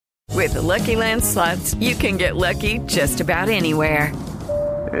With the Lucky Land Slots, you can get lucky just about anywhere.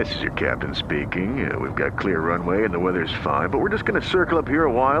 This is your captain speaking. We've got clear runway and the weather's fine, but we're just going to circle up here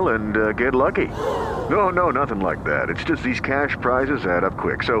a while and get lucky. No, nothing like that. It's just these cash prizes add up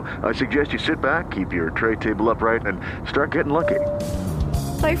quick. So I suggest you sit back, keep your tray table upright, and start getting lucky.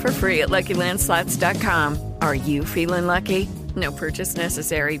 Play for free at LuckyLandSlots.com. Are you feeling lucky? No purchase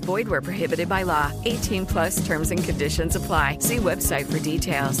necessary. Void where prohibited by law. 18 plus terms and conditions apply. See website for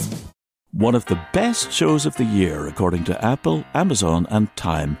details. One of the best shows of the year, according to Apple, Amazon, and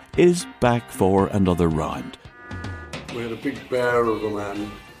Time, is back for another round. We had a big bear of a man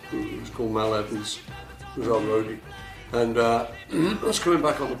who was called Mal Evans, who was our roadie. And I was coming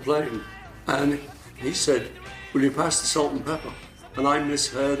back on the plane, and he said, "Will you pass the salt and pepper?" And I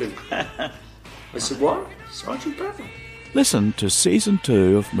misheard him. I said, "What? Sergeant Pepper?" Listen to Season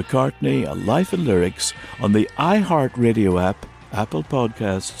 2 of McCartney, A Life in Lyrics on the iHeartRadio app, Apple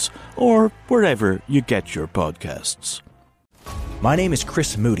Podcasts, or wherever you get your podcasts. My name is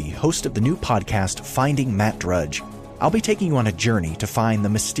Chris Moody, host of the new podcast, Finding Matt Drudge. I'll be taking you on a journey to find the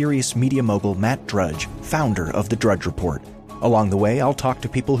mysterious media mogul Matt Drudge, founder of The Drudge Report. Along the way, I'll talk to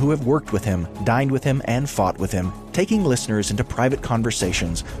people who have worked with him, dined with him, and fought with him, taking listeners into private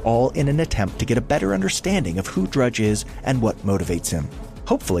conversations, all in an attempt to get a better understanding of who Drudge is and what motivates him.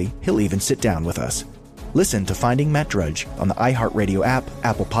 Hopefully, he'll even sit down with us. Listen to Finding Matt Drudge on the iHeartRadio app,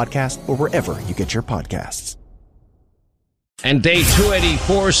 Apple Podcast, or wherever you get your podcasts. And day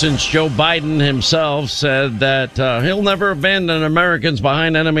 284 since Joe Biden himself said that he'll never abandon Americans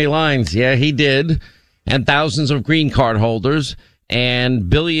behind enemy lines. Yeah, he did. And thousands of green card holders and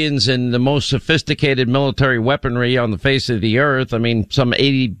billions in the most sophisticated military weaponry on the face of the earth. I mean, some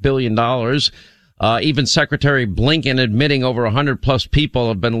 $80 billion. Even Secretary Blinken admitting over 100 plus people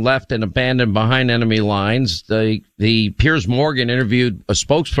have been left and abandoned behind enemy lines. The Piers Morgan interviewed a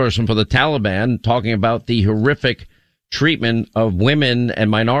spokesperson for the Taliban talking about the horrific treatment of women and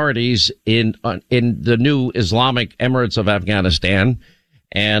minorities in the new Islamic Emirates of Afghanistan.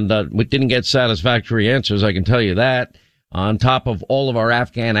 And we didn't get satisfactory answers, I can tell you that. On top of all of our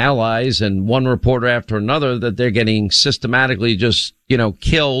Afghan allies and one reporter after another that they're getting systematically just,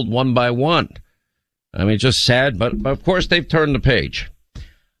 killed one by one. I mean, just sad, but of course they've turned the page.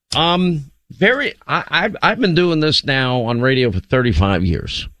 I've been doing this now on radio for 35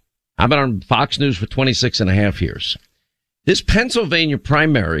 years. I've been on Fox News for 26 and a half years. This Pennsylvania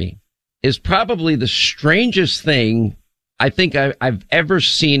primary is probably the strangest thing I think I've ever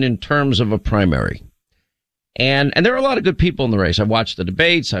seen in terms of a primary. And there are a lot of good people in the race. I've watched the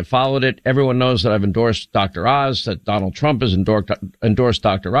debates. I've followed it. Everyone knows that I've endorsed Dr. Oz, that Donald Trump has endorsed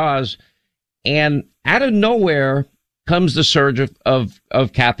Dr. Oz. And out of nowhere comes the surge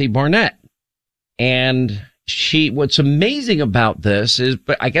of Kathy Barnett. And what's amazing about this is,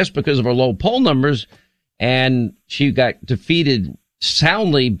 I guess because of her low poll numbers, and she got defeated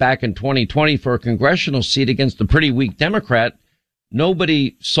soundly back in 2020 for a congressional seat against a pretty weak Democrat.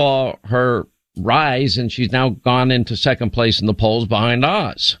 Nobody saw her rise, and she's now gone into second place in the polls behind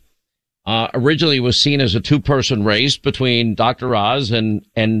Oz. Originally was seen as a two-person race between Dr. Oz and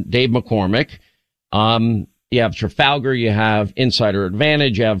Dave McCormick. You have Trafalgar, you have Insider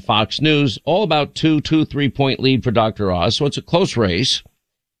Advantage, you have Fox News, all about 3-point lead for Dr. Oz. So it's a close race.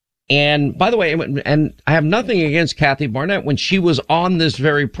 And by the way, and I have nothing against Kathy Barnett. When she was on this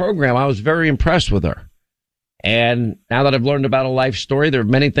very program, I was very impressed with her. And now that I've learned about a life story, there are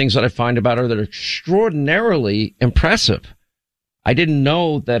many things that I find about her that are extraordinarily impressive. I didn't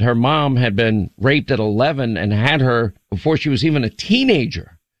know that her mom had been raped at 11 and had her before she was even a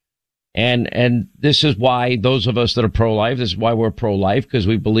teenager. And this is why those of us that are pro-life, this is why we're pro-life, because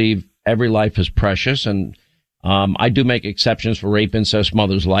we believe every life is precious. And I do make exceptions for rape, incest,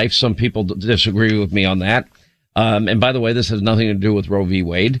 mother's life. Some people disagree with me on that. And by the way, this has nothing to do with Roe v.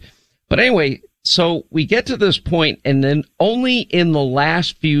 Wade. But anyway, so we get to this point, and then only in the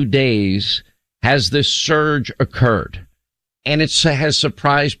last few days has this surge occurred. And it has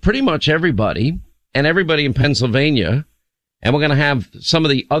surprised pretty much everybody and everybody in Pennsylvania. And we're going to have some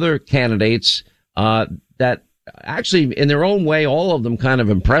of the other candidates that actually, in their own way, all of them kind of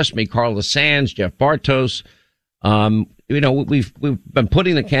impressed me. Carla Sands, Jeff Bartos. We've been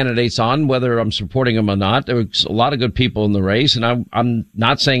putting the candidates on, whether I'm supporting them or not. There was a lot of good people in the race, and I'm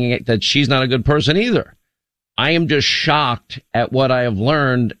not saying that she's not a good person either. I am just shocked at what I have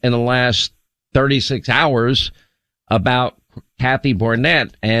learned in the last 36 hours about Kathy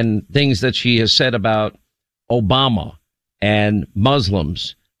Barnett and things that she has said about Obama and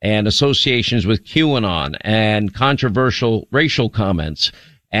Muslims and associations with QAnon and controversial racial comments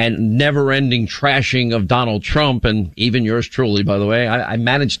and never-ending trashing of Donald Trump, and even yours truly, by the way. I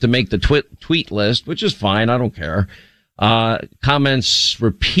managed to make the tweet list, which is fine. I don't care. Comments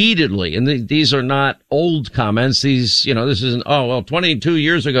repeatedly, and these are not old comments. These, this isn't, 22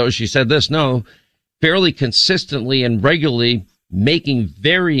 years ago she said this. No, fairly consistently and regularly making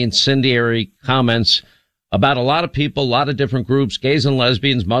very incendiary comments about a lot of people, a lot of different groups, gays and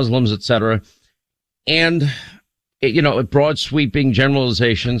lesbians, Muslims, etc. And, broad sweeping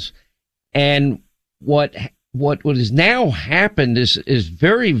generalizations. And what has now happened is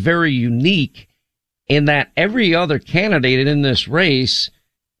very, very unique in that every other candidate in this race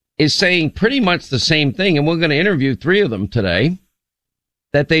is saying pretty much the same thing. And we're going to interview 3 of them today,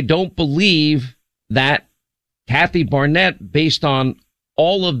 that they don't believe that Kathy Barnett, based on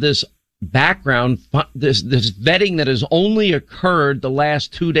all of this background, this vetting that has only occurred the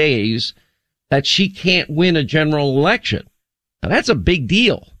last 2 days, that she can't win a general election. Now that's a big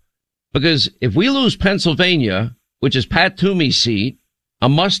deal, because if we lose Pennsylvania, which is Pat Toomey's seat, a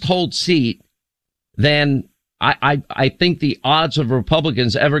must-hold seat, then I think the odds of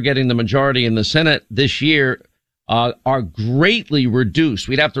Republicans ever getting the majority in the Senate this year are greatly reduced.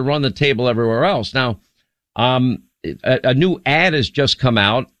 We'd have to run the table everywhere else. Now, a new ad has just come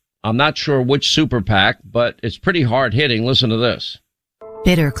out. I'm not sure which super PAC, but it's pretty hard hitting. Listen to this.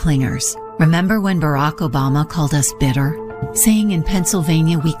 Bitter clingers. Remember when Barack Obama called us bitter? Saying in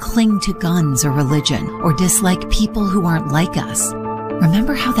Pennsylvania we cling to guns or religion or dislike people who aren't like us.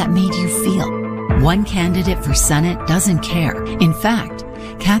 Remember how that made you feel? One candidate for Senate doesn't care. In fact,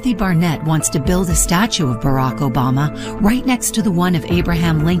 Kathy Barnett wants to build a statue of Barack Obama right next to the one of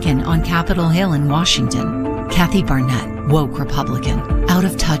Abraham Lincoln on Capitol Hill in Washington. Kathy Barnett, woke Republican, out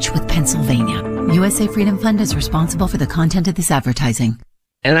of touch with Pennsylvania. USA Freedom Fund is responsible for the content of this advertising.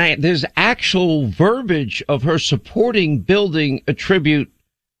 And there's actual verbiage of her supporting building a tribute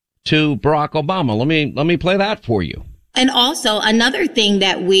to Barack Obama. Let me play that for you. And also another thing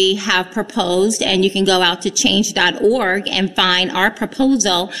that we have proposed, and you can go out to change.org and find our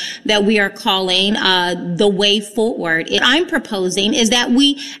proposal that we are calling the way forward. What I'm proposing is that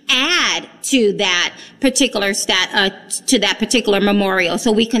we add to that particular memorial.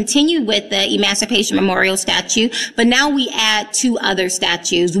 So we continue with the Emancipation Memorial statue, but now we add 2 other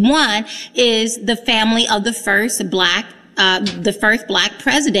statues. One is the family of the first black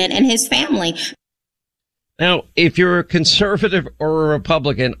president and his family. Now, if you're a conservative or a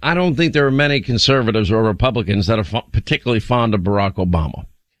Republican, I don't think there are many conservatives or Republicans that are particularly fond of Barack Obama.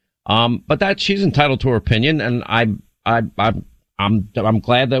 But that she's entitled to her opinion, and I'm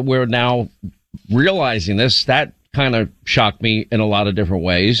glad that we're now realizing this. That kind of shocked me in a lot of different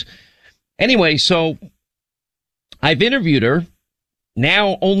ways. Anyway, so I've interviewed her.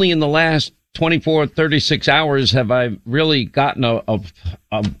 Now, only in the last 24, 36 hours have I really gotten a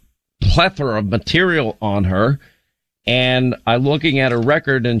plethora of material on her, and I'm looking at her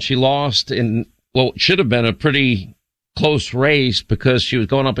record, and she lost in what should have been a pretty close race because she was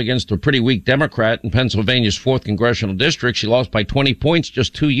going up against a pretty weak Democrat in Pennsylvania's 4th congressional district. She lost by 20 points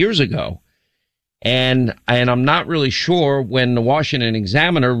just 2 years ago. And I'm not really sure, when the Washington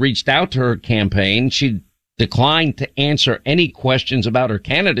Examiner reached out to her campaign, she declined to answer any questions about her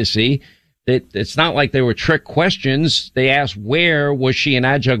candidacy. It's not like they were trick questions. They asked, where was she an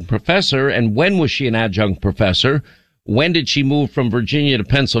adjunct professor and when was she an adjunct professor? When did she move from Virginia to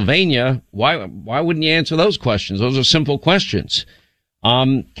Pennsylvania? Why wouldn't you answer those questions? Those are simple questions.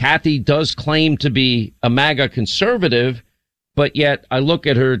 Kathy does claim to be a MAGA conservative, but yet I look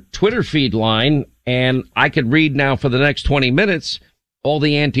at her Twitter feed line and I could read now for the next 20 minutes all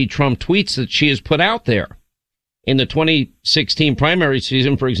the anti-Trump tweets that she has put out there. In the 2016 primary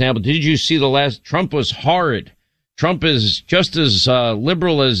season, for example, did you see the last? Trump was horrid. Trump is just as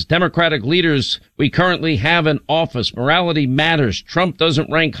liberal as Democratic leaders we currently have in office. Morality matters. Trump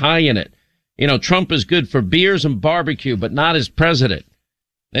doesn't rank high in it. Trump is good for beers and barbecue, but not as president.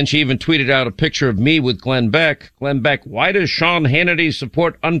 Then she even tweeted out a picture of me with Glenn Beck. Glenn Beck, why does Sean Hannity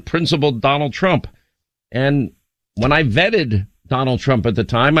support unprincipled Donald Trump? And when I vetted Donald Trump at the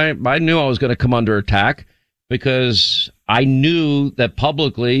time, I knew I was going to come under attack, because I knew that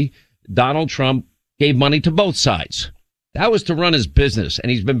publicly Donald Trump gave money to both sides. That was to run his business, and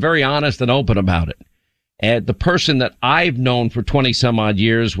he's been very honest and open about it. And the person that I've known for 20 some odd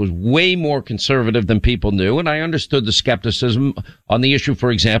years was way more conservative than people knew, and I understood the skepticism on the issue. For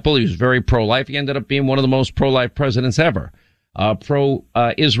example, he was very pro-life. He ended up being one of the most pro-life presidents ever,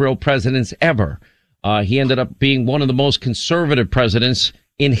 pro-Israel presidents ever. He ended up being one of the most conservative presidents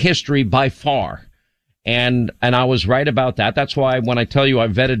in history by far. And I was right about that. That's why when I tell you I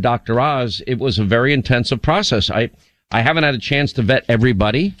vetted Dr. Oz, it was a very intensive process. I haven't had a chance to vet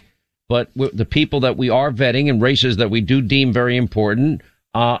everybody, but the people that we are vetting and races that we do deem very important,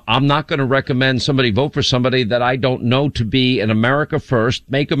 I'm not going to recommend somebody vote for somebody that I don't know to be an America first,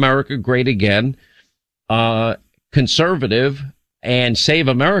 make America great again, conservative, and save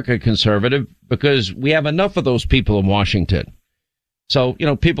America conservative, because we have enough of those people in Washington. So,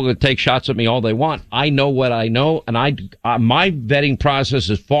 people can take shots at me all they want. I know what I know, and my vetting process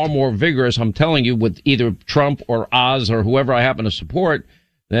is far more vigorous, I'm telling you, with either Trump or Oz or whoever I happen to support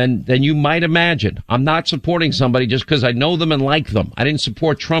than you might imagine. I'm not supporting somebody just because I know them and like them. I didn't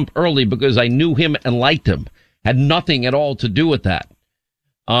support Trump early because I knew him and liked him. Had nothing at all to do with that.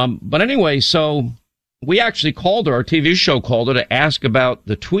 But anyway, so we actually called her, our TV show called her to ask about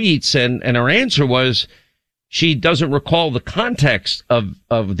the tweets, and her answer was she doesn't recall the context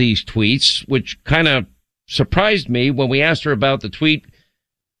of these tweets, which kind of surprised me when we asked her about the tweet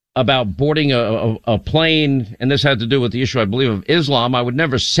about boarding a plane, and this had to do with the issue, I believe, of Islam. I would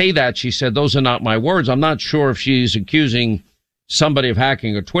never say that. She said, those are not my words. I'm not sure if she's accusing somebody of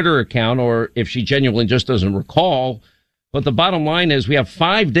hacking a Twitter account or if she genuinely just doesn't recall. But the bottom line is we have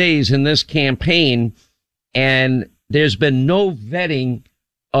 5 days in this campaign, and there's been no vetting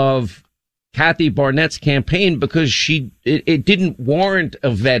of Kathy Barnett's campaign because it didn't warrant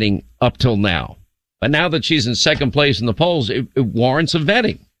a vetting up till now. But now that she's in second place in the polls, it warrants a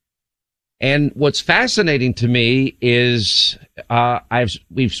vetting. And what's fascinating to me is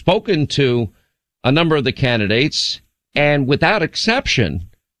we've spoken to a number of the candidates, and without exception,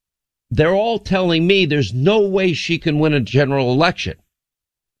 they're all telling me there's no way she can win a general election.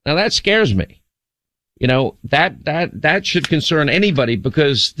 Now that scares me. That should concern anybody,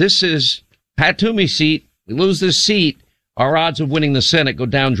 because this is Pat Toomey's seat. We lose this seat, our odds of winning the Senate go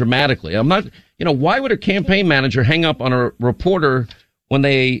down dramatically. I'm not, why would a campaign manager hang up on a reporter when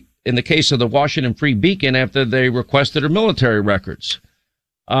they, in the case of the Washington Free Beacon, after they requested her military records?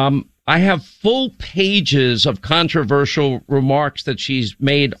 I have full pages of controversial remarks that she's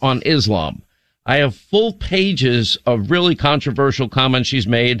made on Islam. I have full pages of really controversial comments she's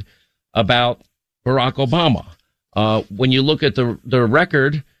made about Barack Obama. When you look at the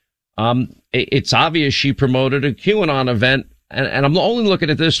record, it's obvious she promoted a QAnon event, and I'm only looking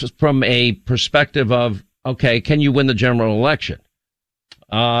at this from a perspective of, okay, can you win the general election?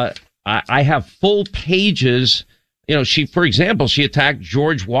 I have full pages. For example, she attacked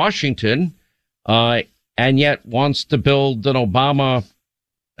George Washington, and yet wants to build an Obama,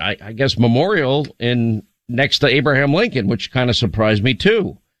 I guess, memorial next to Abraham Lincoln, which kind of surprised me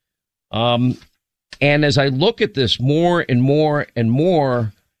too. And as I look at this more and more and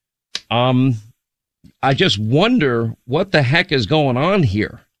more, I just wonder what the heck is going on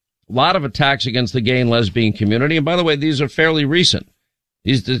here. A lot of attacks against the gay and lesbian community. And by the way, these are fairly recent.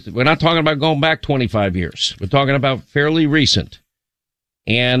 We're not talking about going back 25 years. We're talking about fairly recent.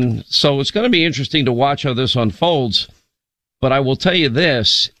 And so it's going to be interesting to watch how this unfolds. But I will tell you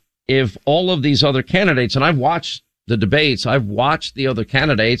this, if all of these other candidates, and I've watched the debates, I've watched the other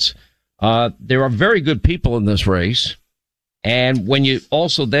candidates, there are very good people in this race. And when you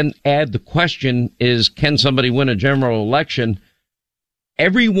also then add the question is, can somebody win a general election?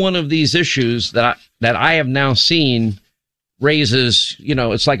 Every one of these issues that I have now seen raises,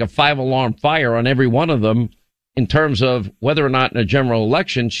 it's like a 5-alarm fire on every one of them in terms of whether or not in a general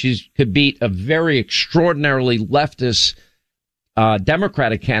election she could beat a very extraordinarily leftist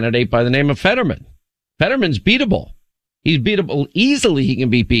Democratic candidate by the name of Fetterman. Fetterman's beatable. He's beatable easily. He can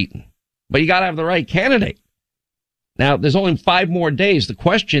be beaten, but you got to have the right candidate. Now, there's only 5 more days. The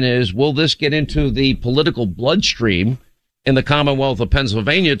question is, will this get into the political bloodstream in the Commonwealth of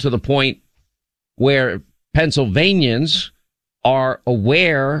Pennsylvania to the point where Pennsylvanians are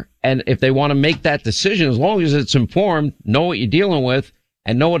aware, and if they want to make that decision, as long as it's informed, know what you're dealing with,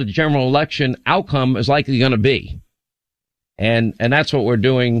 and know what a general election outcome is likely going to be. And that's what we're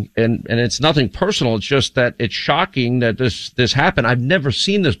doing. And it's nothing personal. It's just that it's shocking that this happened. I've never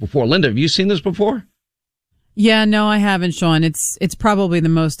seen this before. Linda, have you seen this before? Yeah, no, I haven't, Sean. It's probably the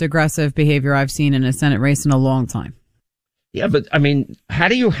most aggressive behavior I've seen in a Senate race in a long time. Yeah, but I mean, how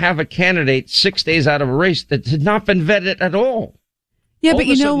do you have a candidate 6 days out of a race that had not been vetted at all? Yeah, but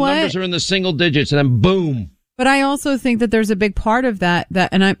you know what? Numbers are in the single digits, and then boom. But I also think that there's a big part of that,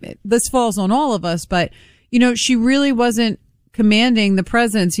 and this falls on all of us. But she really wasn't commanding the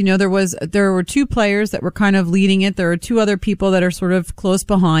presence. There were 2 players that were kind of leading it. There are 2 other people that are sort of close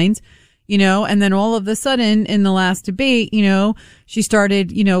behind. And then all of a sudden in the last debate, she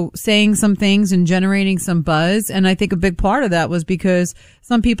started, saying some things and generating some buzz. And I think a big part of that was because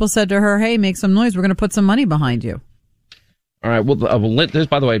some people said to her, hey, make some noise. We're going to put some money behind you. All right. Well, this,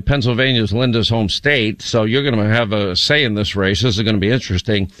 by the way, Pennsylvania is Linda's home state, so you're going to have a say in this race. This is going to be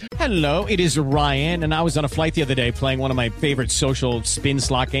interesting. Hello, it is Ryan, and I was on a flight the other day playing one of my favorite social spin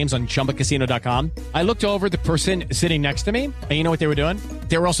slot games on ChumbaCasino.com. I looked over at the person sitting next to me, and you know what they were doing?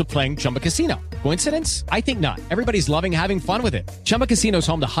 They were also playing Chumba Casino. Coincidence? I think not. Everybody's loving having fun with it. Chumba Casino is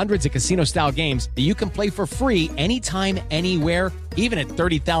home to hundreds of casino-style games that you can play for free anytime, anywhere, even at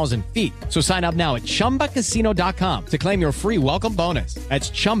 30,000 feet. So sign up now at ChumbaCasino.com to claim your free welcome bonus. That's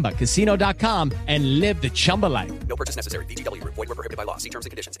ChumbaCasino.com and live the Chumba life. No purchase necessary. VGW. Void where prohibited by law. See terms and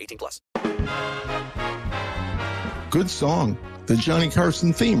conditions. 18+. Good song. The Johnny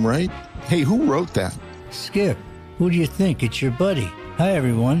Carson theme, right? Hey, who wrote that? Skip, who do you think? It's your buddy. Hi,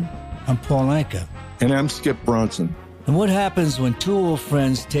 everyone. I'm Paul Anka. And I'm Skip Bronson. And what happens when two old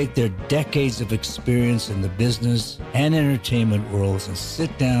friends take their decades of experience in the business and entertainment worlds and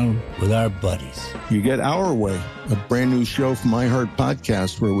sit down with our buddies? You get Our Way, a brand new show from iHeart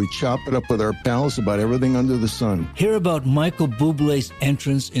Podcast where we chop it up with our pals about everything under the sun. Hear about Michael Bublé's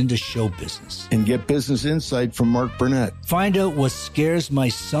entrance into show business. And get business insight from Mark Burnett. Find out what scares my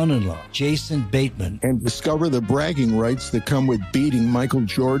son-in-law, Jason Bateman. And discover the bragging rights that come with beating Michael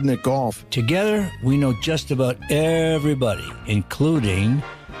Jordan at golf. Together, we know just about everybody, including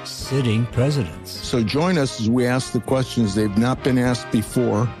sitting presidents. So join us as we ask the questions they've not been asked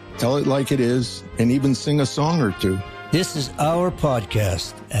before, tell it like it is, and even sing a song or two. This is our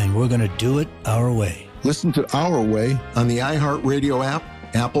podcast, and we're going to do it our way. Listen to Our Way on the iHeartRadio app,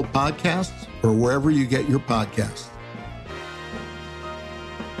 Apple Podcasts, or wherever you get your podcasts.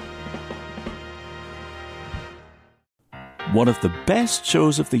 One of the best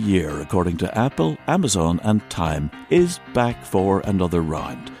shows of the year, according to Apple, Amazon, and Time, is back for another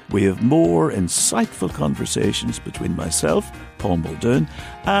round. We have more insightful conversations between myself, Paul Muldoon,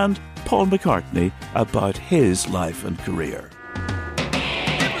 and Paul McCartney about his life and career.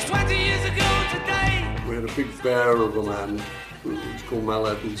 It was 20 years ago today. We had a big bear of a man who was called Mal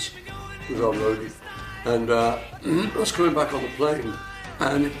Evans, who was our roadie. And I was coming back on the plane,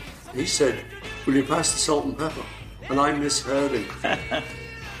 and he said, "Will you pass the salt and pepper?" And I misheard him.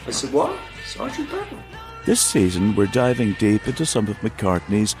 I said, "What? Sergeant Pepper?" This season, we're diving deep into some of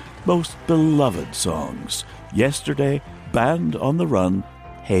McCartney's most beloved songs. Yesterday, Band on the Run,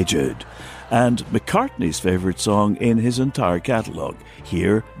 Hey Jude. And McCartney's favourite song in his entire catalogue,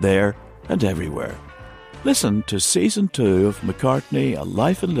 Here, There and Everywhere. Listen to Season 2 of McCartney, A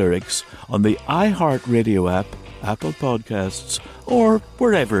Life in Lyrics on the iHeartRadio app, Apple Podcasts, or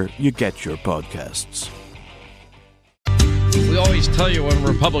wherever you get your podcasts. We always tell you when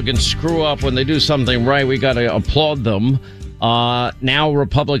Republicans screw up, when they do something right, we got to applaud them. Now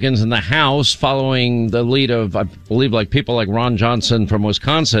Republicans in the House, following the lead of, I believe, like people like Ron Johnson from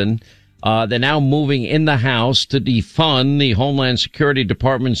Wisconsin, they're now moving in the House to defund the Homeland Security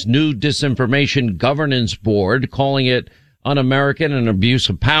Department's new Disinformation Governance Board, calling it un-American and abuse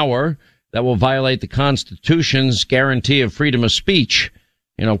of power that will violate the Constitution's guarantee of freedom of speech.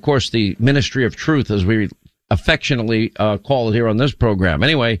 You know, of course, the Ministry of Truth, as we affectionately call it here on this program.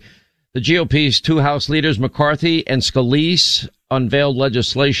 Anyway, the GOP's two House leaders, McCarthy and Scalise, unveiled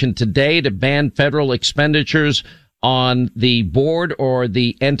legislation today to ban federal expenditures on the board or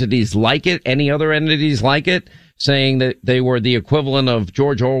the entities like it, any other entities like it, saying that they were the equivalent of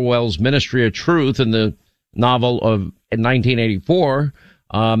George Orwell's Ministry of Truth in the novel of 1984.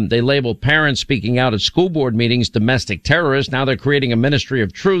 They labeled parents speaking out at school board meetings domestic terrorists. Now they're creating a Ministry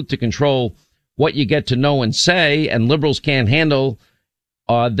of Truth to control what you get to know and say, and liberals can't handle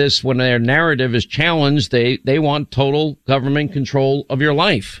this when their narrative is challenged. They want total government control of your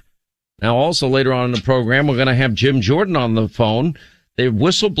life. Now, also later on in the program, we're going to have Jim Jordan on the phone. The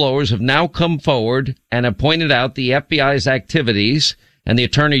whistleblowers have now come forward and have pointed out the FBI's activities, and the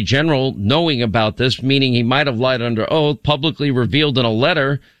Attorney General, knowing about this, meaning he might have lied under oath, publicly revealed in a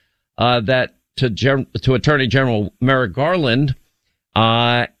letter that to Attorney General Merrick Garland.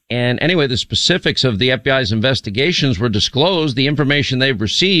 And anyway, the specifics of the FBI's investigations were disclosed. The information they've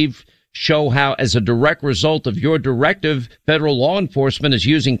received show how, as a direct result of your directive, federal law enforcement is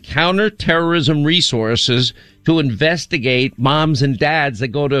using counterterrorism resources to investigate moms and dads that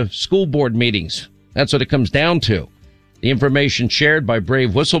go to school board meetings. That's what it comes down to. The information shared by brave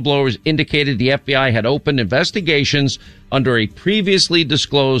whistleblowers indicated the FBI had opened investigations under a previously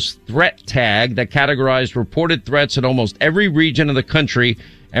disclosed threat tag that categorized reported threats in almost every region of the country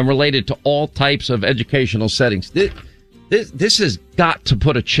and related to all types of educational settings. This has got to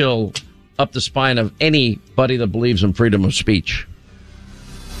put a chill up the spine of anybody that believes in freedom of speech.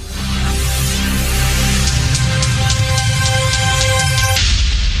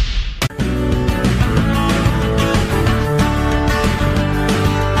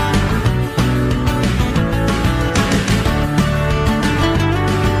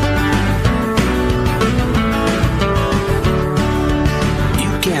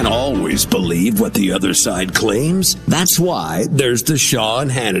 can't always believe what the other side claims. That's why there's the Sean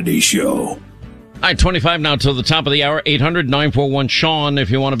Hannity Show. All right, 25 now till the top of the hour. 800-941-SEAN if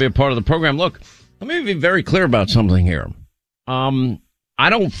you want to be a part of the program. Look, let me be very clear about something here. I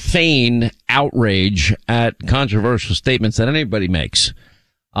don't feign outrage at controversial statements that anybody makes.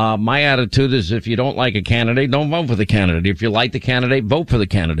 My attitude is if you don't like a candidate, don't vote for the candidate. If you like the candidate, vote for the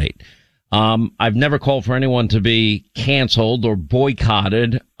candidate. I've never called for anyone to be canceled or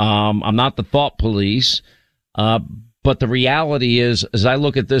boycotted. I'm not the thought police. But the reality is, as I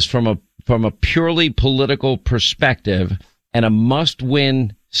look at this from a purely political perspective and a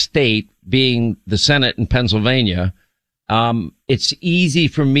must-win state being the Senate in Pennsylvania, it's easy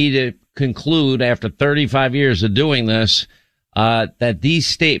for me to conclude after 35 years of doing this that these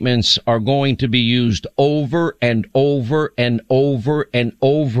statements are going to be used over and over and over and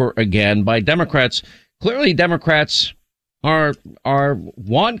over again by Democrats. Clearly, Democrats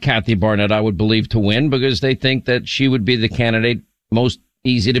want Kathy Barnett, I would believe, to win because they think that she would be the candidate most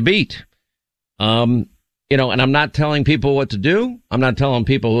easy to beat. And I'm not telling people what to do. I'm not telling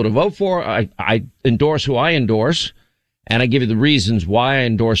people who to vote for. I endorse who I endorse, and I give you the reasons why I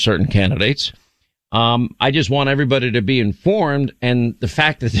endorse certain candidates. I just want everybody to be informed, and the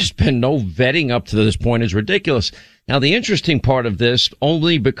fact that there's been no vetting up to this point is ridiculous. Now, the interesting part of this,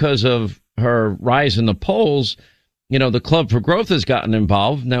 only because of her rise in the polls, the Club for Growth has gotten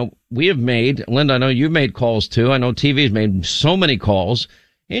involved. Now, we have made, Linda, I know you've made calls too. I know TV's made so many calls.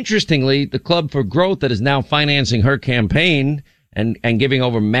 Interestingly, the Club for Growth that is now financing her campaign and giving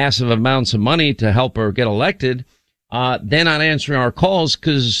over massive amounts of money to help her get elected, they're not answering our calls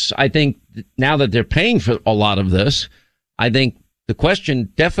because I think now that they're paying for a lot of this, I think the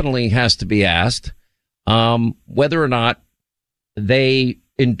question definitely has to be asked, whether or not they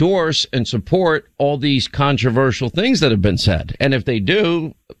endorse and support all these controversial things that have been said. And if they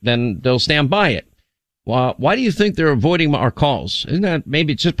do, then they'll stand by it. Well, why do you think they're avoiding our calls? Isn't that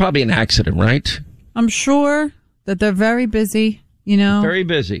maybe it's just probably an accident, right? I'm sure that they're very busy, Very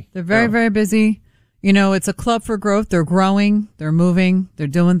busy. They're very busy. It's a Club for Growth. They're growing. They're moving. They're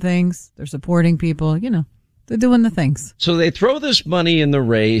doing things. They're supporting people. They're doing the things. So they throw this money in the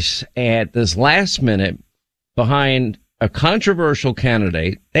race at this last minute behind a controversial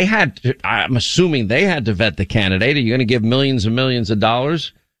candidate. I'm assuming they had to vet the candidate. Are you going to give millions and millions of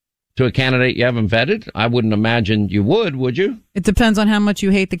dollars to a candidate you haven't vetted? I wouldn't imagine you would you? It depends on how much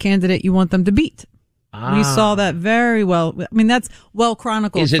you hate the candidate you want them to beat. We saw that very well. I mean, that's well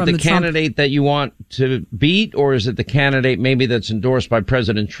chronicled. Is it from the candidate that you want to beat, or is it the candidate maybe that's endorsed by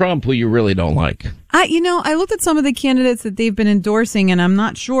President Trump who you really don't like? I looked at some of the candidates that they've been endorsing, and I'm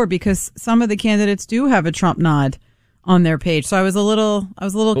not sure because some of the candidates do have a Trump nod on their page. So I was a little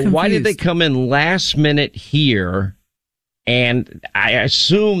confused. Why did they come in last minute here? And I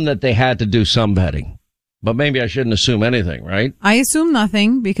assume that they had to do some vetting. But maybe I shouldn't assume anything, right? I assume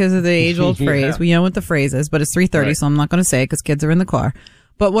nothing because of the age-old phrase. We know what the phrase is, but it's 3:30, right. So I'm not going to say it because kids are in the car.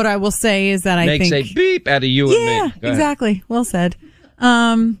 But what I will say is that I think... Makes a beep out of you and me. Yeah, exactly. Well said.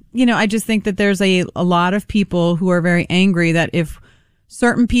 I just think that there's a lot of people who are very angry that if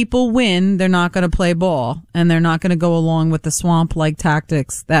certain people win, they're not going to play ball and they're not going to go along with the swamp-like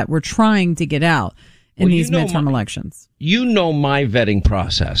tactics that we're trying to get out in these midterm elections. You know my vetting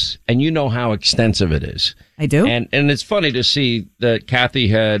process, and you know how extensive it is. I do. And it's funny to see that Kathy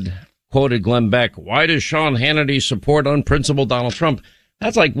had quoted Glenn Beck, "Why does Sean Hannity support unprincipled Donald Trump?"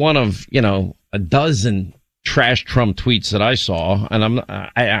 That's like one of, a dozen trash Trump tweets that I saw.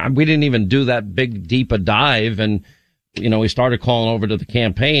 And we didn't even do that big, deep a dive. And, we started calling over to the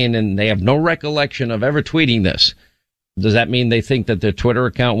campaign, and they have no recollection of ever tweeting this. Does that mean they think that their Twitter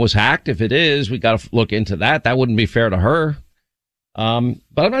account was hacked? If it is, we got to look into that. That wouldn't be fair to her.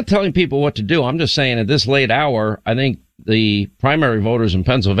 But I'm not telling people what to do. I'm just saying at this late hour, I think the primary voters in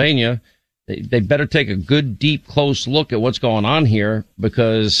Pennsylvania, they better take a good, deep, close look at what's going on here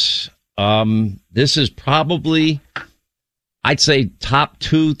because this is probably, I'd say, top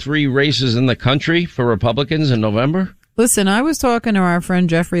 2-3 races in the country for Republicans in November. Listen, I was talking to our friend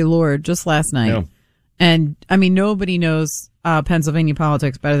Jeffrey Lord just last night. Yeah. And, nobody knows Pennsylvania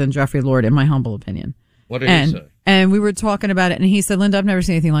politics better than Jeffrey Lord, in my humble opinion. What did he say? And we were talking about it, and he said, Linda, I've never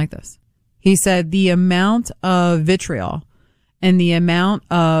seen anything like this. He said the amount of vitriol and the amount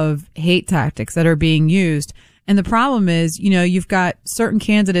of hate tactics that are being used. And the problem is, you've got certain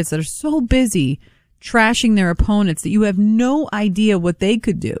candidates that are so busy trashing their opponents that you have no idea what they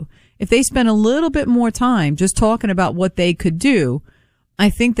could do. If they spend a little bit more time just talking about what they could do, I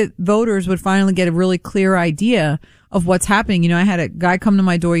think that voters would finally get a really clear idea of what's happening. I had a guy come to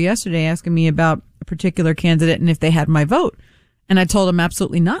my door yesterday asking me about a particular candidate and if they had my vote. And I told him,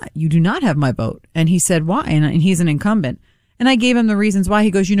 absolutely not. You do not have my vote. And he said, why? And he's an incumbent. And I gave him the reasons why.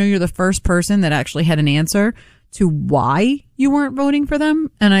 He goes, you're the first person that actually had an answer to why you weren't voting for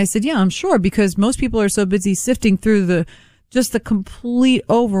them. And I said, yeah, I'm sure, because most people are so busy sifting through the complete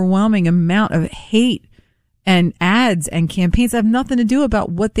overwhelming amount of hate and ads and campaigns that have nothing to do about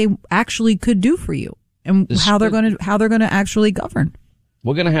what they actually could do for you and how they're going to actually govern.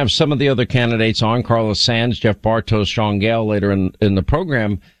 We're going to have some of the other candidates on, Carlos Sands, Jeff Bartos, Sean Gale, later in the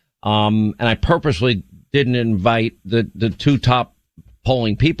program. And I purposely didn't invite the two top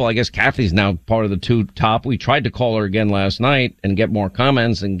polling people. I guess Kathy's now part of the two top. We tried to call her again last night and get more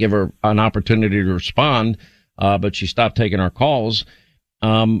comments and give her an opportunity to respond, but she stopped taking our calls.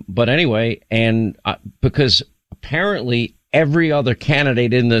 But anyway, and because apparently every other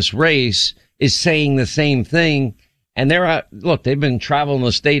candidate in this race is saying the same thing. And they've been traveling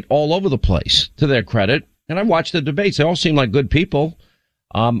the state all over the place, to their credit. And I watched the debates. They all seem like good people.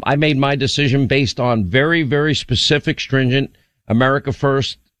 I made my decision based on very, very specific, stringent America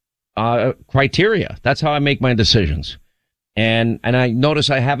First criteria. That's how I make my decisions. And I notice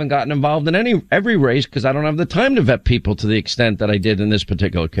I haven't gotten involved in every race because I don't have the time to vet people to the extent that I did in this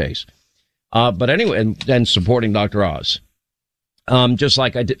particular case. But anyway, and then supporting Dr. Oz. Just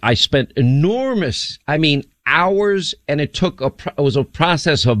like I did, I spent enormous, hours, and it was a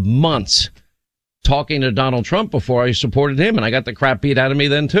process of months talking to Donald Trump before I supported him, and I got the crap beat out of me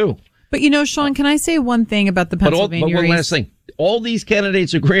then too. But Sean, can I say one thing about the Pennsylvania but one race? last thing. All these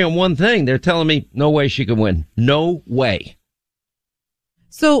candidates agree on one thing. They're telling me no way she could win. No way.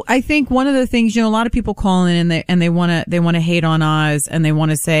 So I think one of the things, a lot of people call in and they want to hate on Oz, and they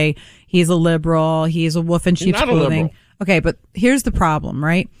want to say he's a liberal, he's a wolf in sheep's clothing. Okay, but here's the problem,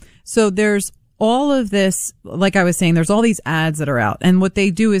 right? So there's all of this, like I was saying, there's all these ads that are out, and what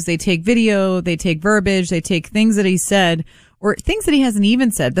they do is they take video, they take verbiage, they take things that he said, or things that he hasn't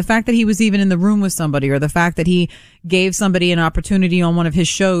even said. The fact that he was even in the room with somebody, or the fact that he gave somebody an opportunity on one of his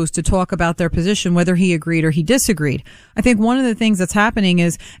shows to talk about their position, whether he agreed or he disagreed. I think one of the things that's happening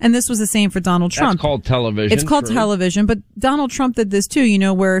is, and this was the same for Donald Trump. It's called television. It's called television, but Donald Trump did this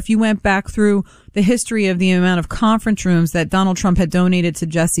too, where if you went back through the history of the amount of conference rooms that Donald Trump had donated to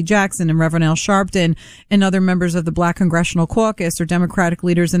Jesse Jackson and Reverend Al Sharpton and other members of the Black Congressional Caucus or Democratic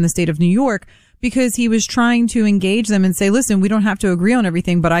leaders in the state of New York, because he was trying to engage them and say, listen, we don't have to agree on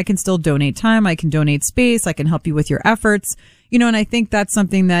everything, but I can still donate time. I can donate space. I can help you with your efforts. And I think that's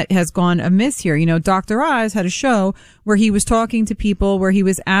something that has gone amiss here. Dr. Oz had a show where he was talking to people, where he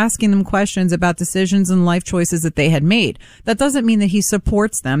was asking them questions about decisions and life choices that they had made. That doesn't mean that he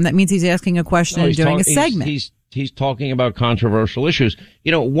supports them. That means he's asking a question and doing a segment. He's talking about controversial issues.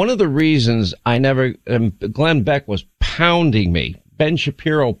 One of the reasons I never, Glenn Beck was pounding me, Ben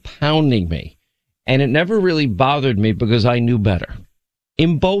Shapiro pounding me, and it never really bothered me because I knew better.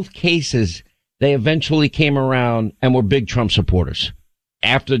 In both cases, they eventually came around and were big Trump supporters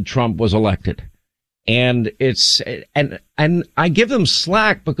after Trump was elected. And and I give them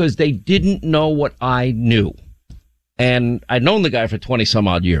slack because they didn't know what I knew. And I'd known the guy for 20 some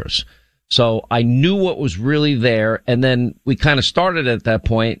odd years. So I knew what was really there. And then we kind of started at that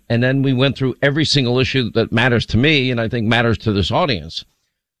point, and then we went through every single issue that matters to me and I think matters to this audience.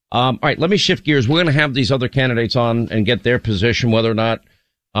 All right, let me shift gears. We're going to have these other candidates on and get their position, whether or not,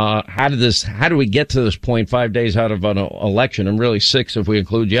 how do we get to this point 5 days out of an election, and really 6 if we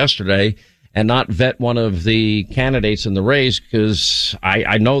include yesterday, and not vet one of the candidates in the race? Because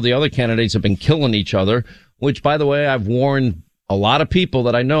I know the other candidates have been killing each other, which, by the way, I've warned a lot of people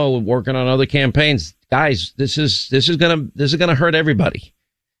that I know working on other campaigns. Guys, this is gonna hurt everybody.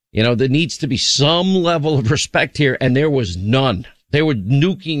 There needs to be some level of respect here, and there was none. They were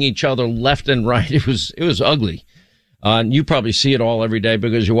nuking each other left and right. It was ugly. And you probably see it all every day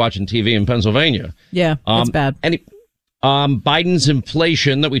because you're watching TV in Pennsylvania. Yeah, it's bad. Biden's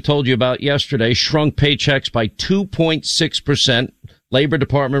inflation that we told you about yesterday shrunk paychecks by 2.6%. Labor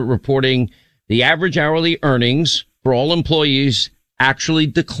Department reporting the average hourly earnings for all employees actually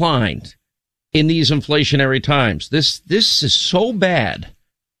declined in these inflationary times. This is so bad.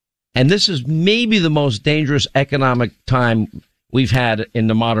 And this is maybe the most dangerous economic time we've had in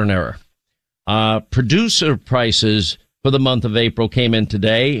the modern era. Producer prices for the month of April came in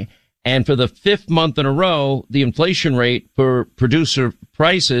today, and for the 5th month in a row, the inflation rate for producer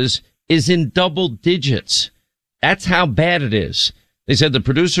prices is in double digits. That's how bad it is. They said the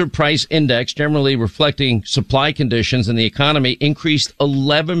producer price index, generally reflecting supply conditions in the economy, increased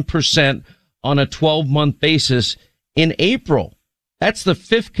 11% on a 12-month basis in April. That's the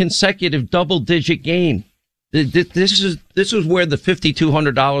 5th consecutive double-digit gain. This is where the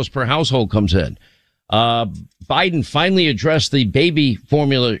 $5,200 per household comes in. Biden finally addressed the baby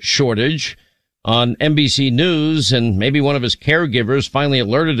formula shortage on NBC News, and maybe one of his caregivers finally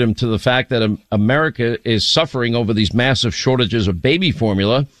alerted him to the fact that America is suffering over these massive shortages of baby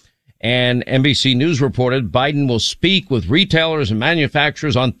formula. And NBC News reported Biden will speak with retailers and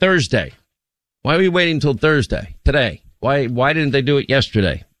manufacturers on Thursday. Why are we waiting until Thursday? Today? Why didn't they do it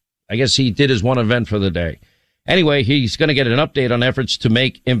yesterday? I guess he did his one event for the day. Anyway, he's going to get an update on efforts to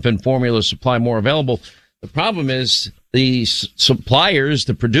make infant formula supply more available. The problem is the suppliers,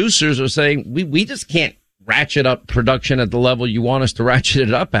 the producers are saying, we just can't ratchet up production at the level you want us to ratchet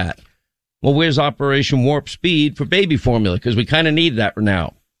it up at. Well, where's Operation Warp Speed for baby formula? Because we kind of need that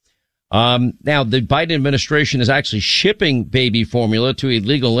now. Now, the Biden administration is actually shipping baby formula to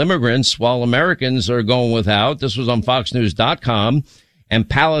illegal immigrants while Americans are going without. This was on FoxNews.com. And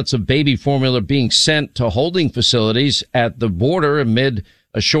pallets of baby formula being sent to holding facilities at the border amid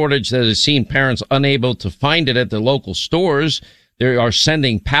a shortage that has seen parents unable to find it at the local stores. They are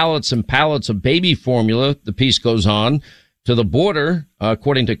sending pallets and pallets of baby formula, the piece goes on, to the border,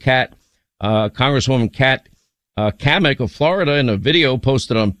 according to Congresswoman Kat Kamek of Florida in a video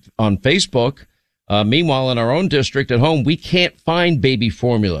posted on Facebook. Meanwhile, in our own district at home, we can't find baby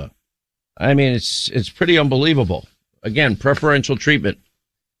formula. I mean, it's pretty unbelievable. Again, preferential treatment.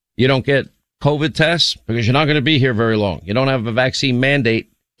 You don't get COVID tests because you're not going to be here very long. You don't have a vaccine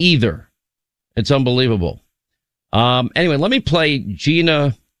mandate either. It's unbelievable. Anyway, let me play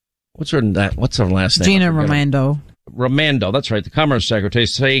Gina. What's her last name? Gina Raimondo. Raimondo. That's right. The Commerce Secretary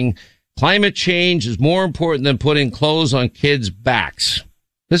saying climate change is more important than putting clothes on kids' backs.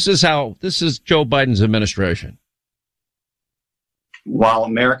 This is Joe Biden's administration. While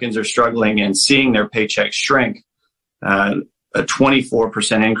Americans are struggling and seeing their paychecks shrink, a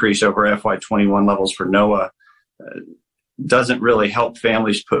 24% increase over FY21 levels for NOAA doesn't really help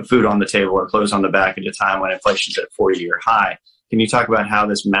families put food on the table or clothes on the back at a time when inflation's at a 40-year high. Can you talk about how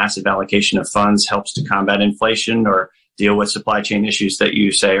this massive allocation of funds helps to combat inflation or deal with supply chain issues that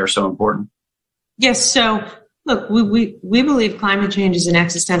you say are so important? Yes. So, look, we believe climate change is an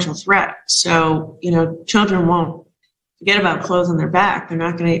existential threat. So, children won't forget about clothes on their back. They're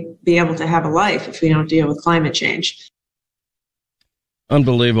not going to be able to have a life if we don't deal with climate change.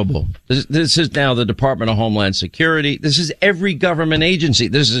 Unbelievable. This is now the Department of Homeland Security. This is every government agency.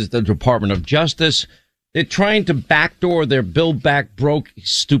 This is the Department of Justice. They're trying to backdoor their Build Back Broke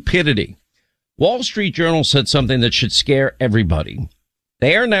stupidity. Wall Street Journal said something that should scare everybody.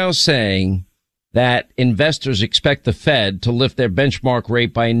 They are now saying that investors expect the Fed to lift their benchmark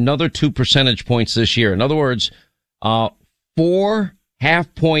rate by another 2 percentage points this year. In other words, 4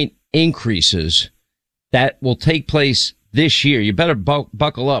 half-point increases that will take place this year. You better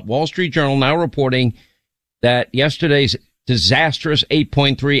buckle up. Wall Street Journal now reporting that yesterday's disastrous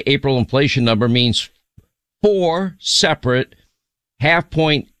 8.3 April inflation number means 4 separate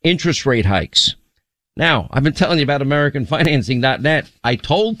half-point interest rate hikes. Now, I've been telling you about AmericanFinancing.net. I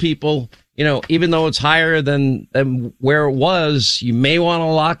told people, even though it's higher than where it was, you may want to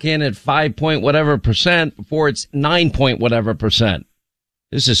lock in at 5 point whatever percent before it's 9 point whatever percent.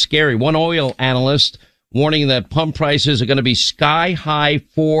 This is scary. One oil analyst warning that pump prices are going to be sky high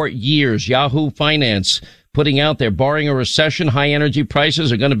for years. Yahoo Finance putting out there, barring a recession, high energy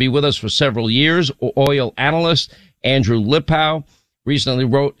prices are going to be with us for several years. Oil analyst Andrew Lippow recently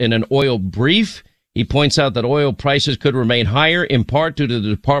wrote in an oil brief. He points out that oil prices could remain higher, in part due to the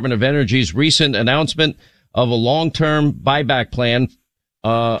Department of Energy's recent announcement of a long-term buyback plan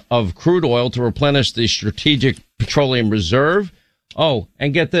of crude oil to replenish the Strategic Petroleum Reserve. Oh,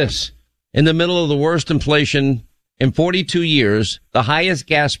 and get this. In the middle of the worst inflation in 42 years, the highest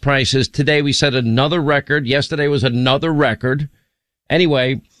gas prices. Today we set another record. Yesterday was another record.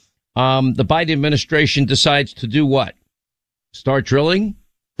 Anyway, the Biden administration decides to do what? Start drilling?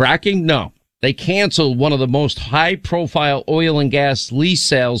 Fracking? No. They canceled one of the most high-profile oil and gas lease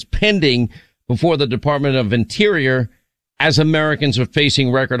sales pending before the Department of Interior as Americans are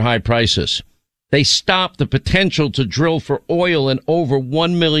facing record high prices. They stopped the potential to drill for oil in over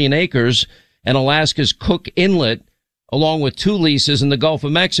 1 million acres in Alaska's Cook Inlet, along with 2 leases in the Gulf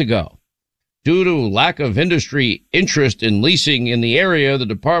of Mexico. Due to lack of industry interest in leasing in the area, the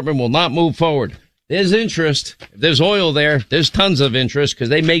department will not move forward. There's interest. If there's oil there, there's tons of interest because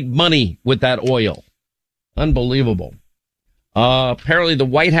they make money with that oil. Unbelievable. Apparently the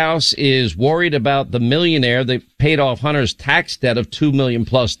White House is worried about the millionaire that paid off Hunter's tax debt of $2 million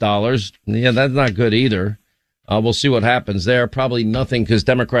plus. Yeah, that's not good either. We'll see what happens there. Probably nothing because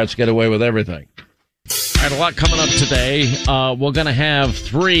Democrats get away with everything. All right, a lot coming up today. We're going to have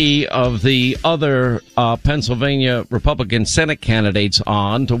 3 of the other Pennsylvania Republican Senate candidates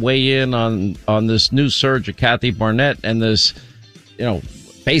on to weigh in on this new surge of Kathy Barnett and this,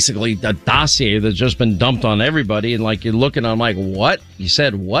 basically the dossier that's just been dumped on everybody. And like, you're looking, I'm like, what? You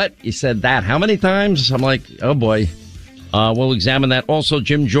said what? You said that how many times? I'm like, oh boy. We'll examine that. Also,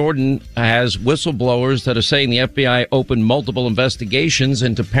 Jim Jordan has whistleblowers that are saying the FBI opened multiple investigations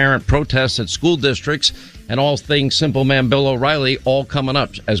into parent protests at school districts, and all things Simple Man Bill O'Reilly, all coming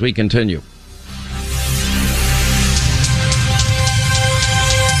up as we continue.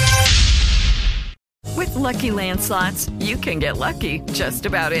 With Lucky Land Slots, you can get lucky just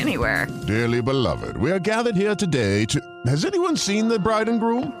about anywhere. Dearly beloved, we are gathered here today to... Has anyone seen the bride and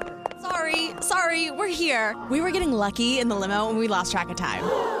groom? Sorry, we're here. We were getting lucky in the limo and we lost track of time.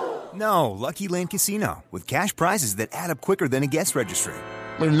 No, Lucky Land Casino, with cash prizes that add up quicker than a guest registry.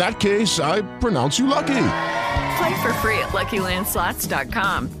 In that case, I pronounce you lucky. Play for free at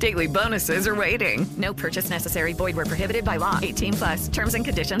LuckyLandSlots.com. Daily bonuses are waiting. No purchase necessary. Void where prohibited by law. 18+. Terms and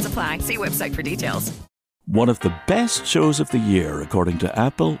conditions apply. See website for details. One of the best shows of the year, according to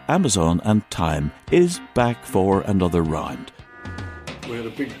Apple, Amazon, and Time, is back for another round. We had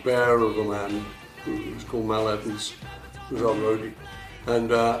a big bear of a man who was called Mal Evans, who was our roadie.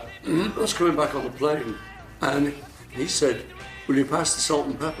 And I was coming back on the plane, and he said, "Will you pass the salt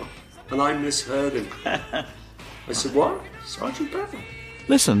and pepper?" And I misheard him. I said, "What? Sergeant Pepper?"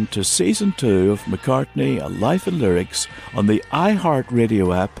 Listen to Season 2 of McCartney, A Life in Lyrics on the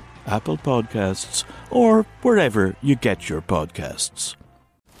iHeartRadio app, Apple Podcasts, or wherever you get your podcasts.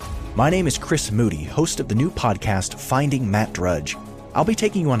 My name is Chris Moody, host of the new podcast Finding Matt Drudge. I'll be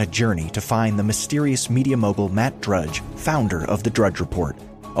taking you on a journey to find the mysterious media mogul Matt Drudge, founder of The Drudge Report.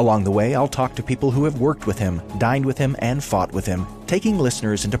 Along the way, I'll talk to people who have worked with him, dined with him, and fought with him, taking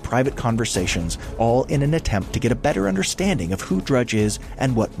listeners into private conversations, all in an attempt to get a better understanding of who Drudge is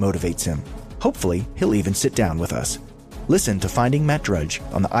and what motivates him. Hopefully, he'll even sit down with us. Listen to Finding Matt Drudge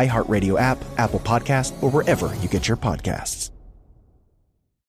on the iHeartRadio app, Apple Podcast, or wherever you get your podcasts.